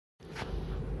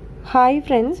Hi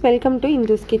friends, welcome to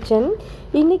Indhu's kitchen.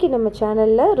 இன்னைக்கு நம்ம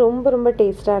சேனல்ல ரொம்ப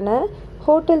டேஸ்டான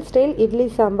ஹோட்டல் ஸ்டைல் இட்லி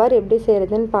சாம்பார் எப்படி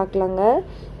செய்யறதுன்னு பார்க்கலாங்க.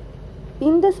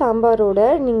 இந்த சாம்பாரோட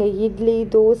நீங்க இட்லி,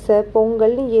 தோசை,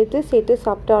 பொங்கல்னு எது சேர்த்து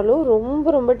சாப்பிட்டாலும்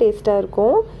ரொம்ப டேஸ்டா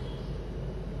இருக்கும்.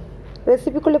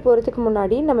 ரெசிபிக்குள்ள போறதுக்கு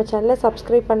முன்னாடி நம்ம சேனலை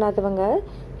சப்ஸ்கிரைப் பண்ணாதவங்க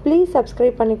ப்ளீஸ்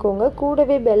சப்ஸ்கிரைப் பண்ணிக்கோங்க.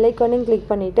 கூடவே பெல் ஐகானையும் கிளிக்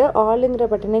பண்ணிவிட்டு ஆளுங்கிற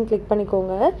பட்டனையும் கிளிக்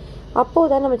பண்ணிக்கோங்க.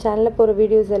 அப்போது தான் நம்ம சேனலில் போகிற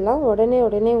வீடியோஸ் எல்லாம்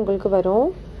உடனே உங்களுக்கு வரும்.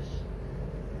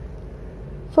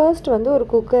 ஃபர்ஸ்ட் ஒரு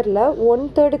குக்கரில்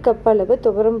 1/3 கப் அளவு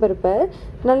துவரம் பருப்பை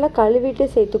நல்லா கழுவிட்டு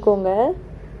சேர்த்துக்கோங்க.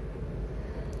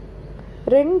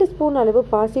 2 ஸ்பூன் அளவு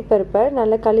பாசிப்பருப்பை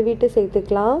நல்லா கழுவிட்டு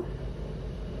சேர்த்துக்கலாம்.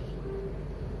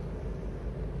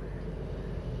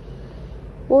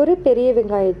 1 பெரிய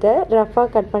வெங்காயத்தை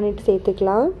ரஃபாக கட் பண்ணிட்டு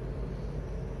சேர்த்துக்கலாம்.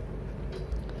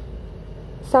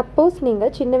 சப்போஸ்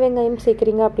நீங்கள் சின்ன வெங்காயம்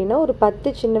சேர்க்குறீங்க அப்படின்னா ஒரு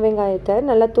 10 சின்ன வெங்காயத்தை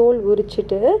நல்லா தோல்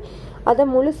உரிச்சிட்டு அதை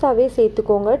முழுசாகவே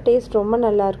சேர்த்துக்கோங்க. டேஸ்ட் ரொம்ப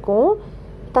நல்லாயிருக்கும்.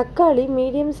 தக்காளி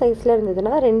மீடியம் சைஸில்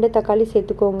இருந்ததுன்னா 2 தக்காளி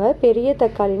சேர்த்துக்கோங்க. பெரிய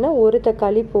தக்காளினா 1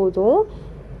 தக்காளி போதும்.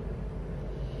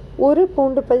 1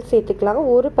 பூண்டு பல் சேர்த்துக்கலாம்.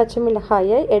 1 பச்சை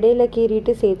மிளகாயை இடையில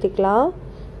கீறிட்டு சேர்த்துக்கலாம்.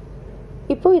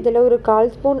 இப்போது இதில் ஒரு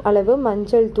 1/4 ஸ்பூன் அளவு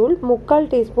மஞ்சள் தூள், 3/4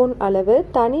 டீஸ்பூன் அளவு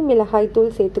தனி மிளகாய்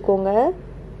தூள் சேர்த்துக்கோங்க.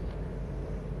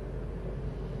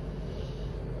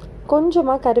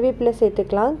 கொஞ்சமாக கருவேப்பிலை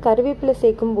சேர்த்துக்கலாம். கருவேப்பிலை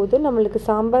சேர்க்கும்போது நம்மளுக்கு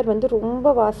சாம்பார்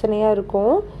ரொம்ப வாசனையாக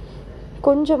இருக்கும்.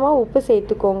 கொஞ்சமாக உப்பு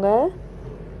சேர்த்துக்கோங்க.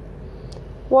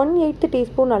 1/8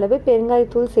 டீஸ்பூன் அளவு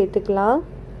பெருங்காயத்தூள் சேர்த்துக்கலாம்.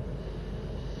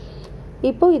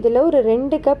 இப்போது இதில் ஒரு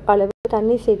 2 கப் அளவு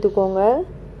தண்ணி சேர்த்துக்கோங்க.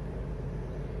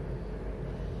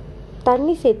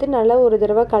 தண்ணி சேர்த்து நல்லா ஒரு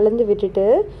தடவை கலந்து விட்டுட்டு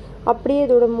அப்படியே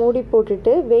இதோட மூடி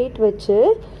போட்டுட்டு வெயிட் வச்சு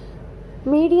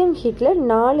மீடியம் ஹீட்டில்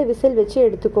 4 விசில் வச்சு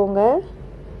எடுத்துக்கோங்க.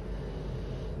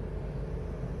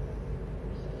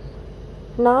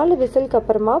 4 விசிலுக்கு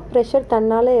அப்புறமா ப்ரெஷர்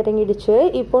தன்னால் இறங்கிடுச்சு.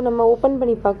 இப்போது நம்ம ஓப்பன்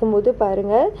பண்ணி பார்க்கும்போது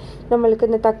பாருங்கள், நம்மளுக்கு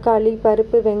இந்த தக்காளி,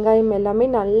 பருப்பு, வெங்காயம் எல்லாமே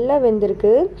நல்லா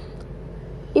வெந்திருக்கு.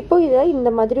 இப்போது இதை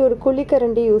இந்த மாதிரி ஒரு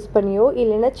குழிக்கரண்டி யூஸ் பண்ணியோ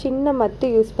இல்லைன்னா சின்ன மத்து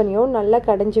யூஸ் பண்ணியோ நல்லா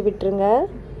கடைஞ்சி விட்டுருங்க.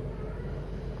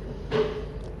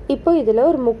 இப்போ இதில்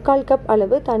ஒரு 3/4 கப்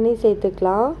அளவு தண்ணி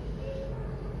சேர்த்துக்கலாம்.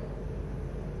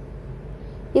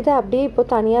 இதை அப்படியே இப்போ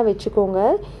தனியாக வச்சுக்கோங்க.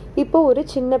 இப்போ ஒரு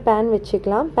சின்ன பேன்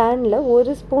வச்சுக்கலாம். பேனில்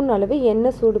 1 ஸ்பூன் அளவு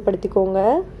எண்ணெய் சூடுபடுத்திக்கோங்க.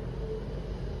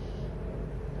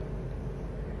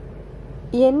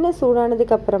 எண்ணெய்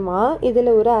சூடானதுக்கு அப்புறமா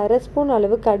இதில் ஒரு 1/2 ஸ்பூன்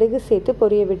அளவு கடுகு சேர்த்து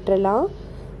பொரிய விட்டுறலாம்.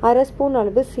 1/2 ஸ்பூன்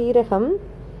அளவு சீரகம்,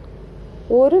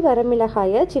 1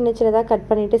 வரமிளகாயை சின்னதாக கட்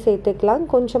பண்ணிவிட்டு சேர்த்துக்கலாம்.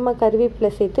 கொஞ்சமாக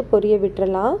கருவேப்பிலை சேர்த்து பொரிய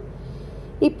விட்டுறலாம்.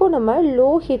 இப்போ நம்ம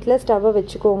லோ ஹீட்டில் ஸ்டவ்வை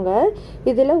வச்சுக்கோங்க.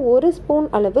 இதில் 1 ஸ்பூன்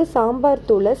அளவு சாம்பார்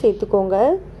தூளை சேர்த்துக்கோங்க.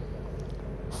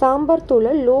 சாம்பார் தூளை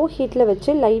லோ ஹீட்டில்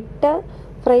வச்சு லைட்டாக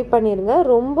ஃப்ரை பண்ணிடுங்க.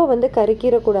 ரொம்ப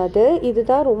கருக்கிடக்கூடாது.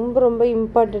 இதுதான் ரொம்ப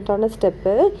இம்பார்ட்டண்ட்டான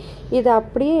ஸ்டெப்பு. இதை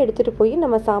அப்படியே எடுத்துகிட்டு போய்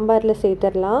நம்ம சாம்பாரில்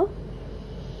சேர்த்துடலாம்.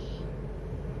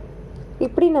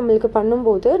 இப்படி நம்மளுக்கு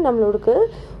பண்ணும்போது நம்மளுக்கு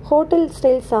ஹோட்டல்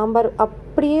ஸ்டைல் சாம்பார்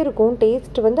அப்படியே இருக்கும்.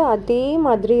 டேஸ்ட் அதே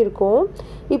மாதிரி இருக்கும்.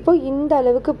 இப்போ இந்த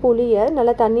அளவுக்கு புளியை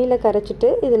நல்லா தண்ணியில் கரைச்சிட்டு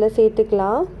இதில்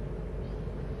சேர்த்துக்கலாம்.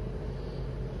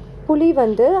 புளி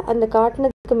அந்த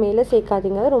காட்டினதுக்கு மேலே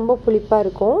சேர்க்காதீங்க, ரொம்ப புளிப்பாக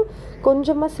இருக்கும்.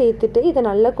 கொஞ்சமாக சேர்த்துட்டு இதை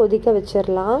நல்லா கொதிக்க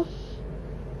வச்சிடலாம்.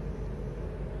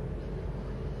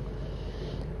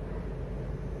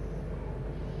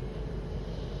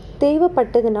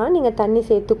 தேவைப்பட்டதுன்னா நீங்கள் தண்ணி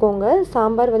சேர்த்துக்கோங்க.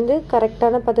 சாம்பார்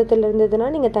கரெக்டான பதத்தில் இருந்ததுன்னா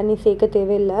நீங்கள் தண்ணி சேர்க்க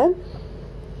தேவையில்லை.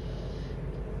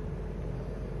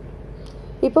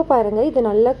 இப்போ பாருங்கள், இது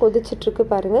நல்லா கொதிச்சிட்ருக்கு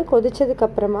பாருங்கள்.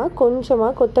 கொதிச்சதுக்கப்புறமா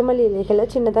கொஞ்சமாக கொத்தமல்லி இலைகளை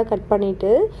சின்னதாக கட்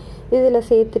பண்ணிவிட்டு இதில்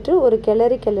சேர்த்துட்டு ஒரு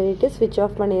கிளறிட்டு ஸ்விட்ச்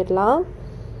ஆஃப் பண்ணிடலாம்.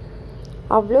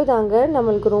 அவ்வளோதாங்க,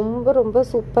 நம்மளுக்கு ரொம்ப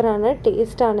சூப்பரான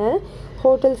டேஸ்டான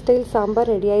ஹோட்டல் ஸ்டைல்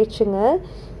சாம்பார் ரெடி ஆயிடுச்சுங்க.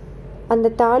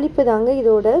 அந்த தாளிப்பு தாங்க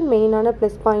இதோட மெயினான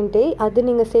ப்ளஸ் பாயிண்ட்டே. அது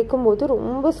நீங்கள் சேர்க்கும்போது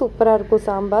ரொம்ப சூப்பராக இருக்கும்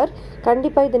சாம்பார்.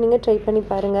 கண்டிப்பாக இதை நீங்கள் ட்ரை பண்ணி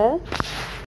பாருங்கள்.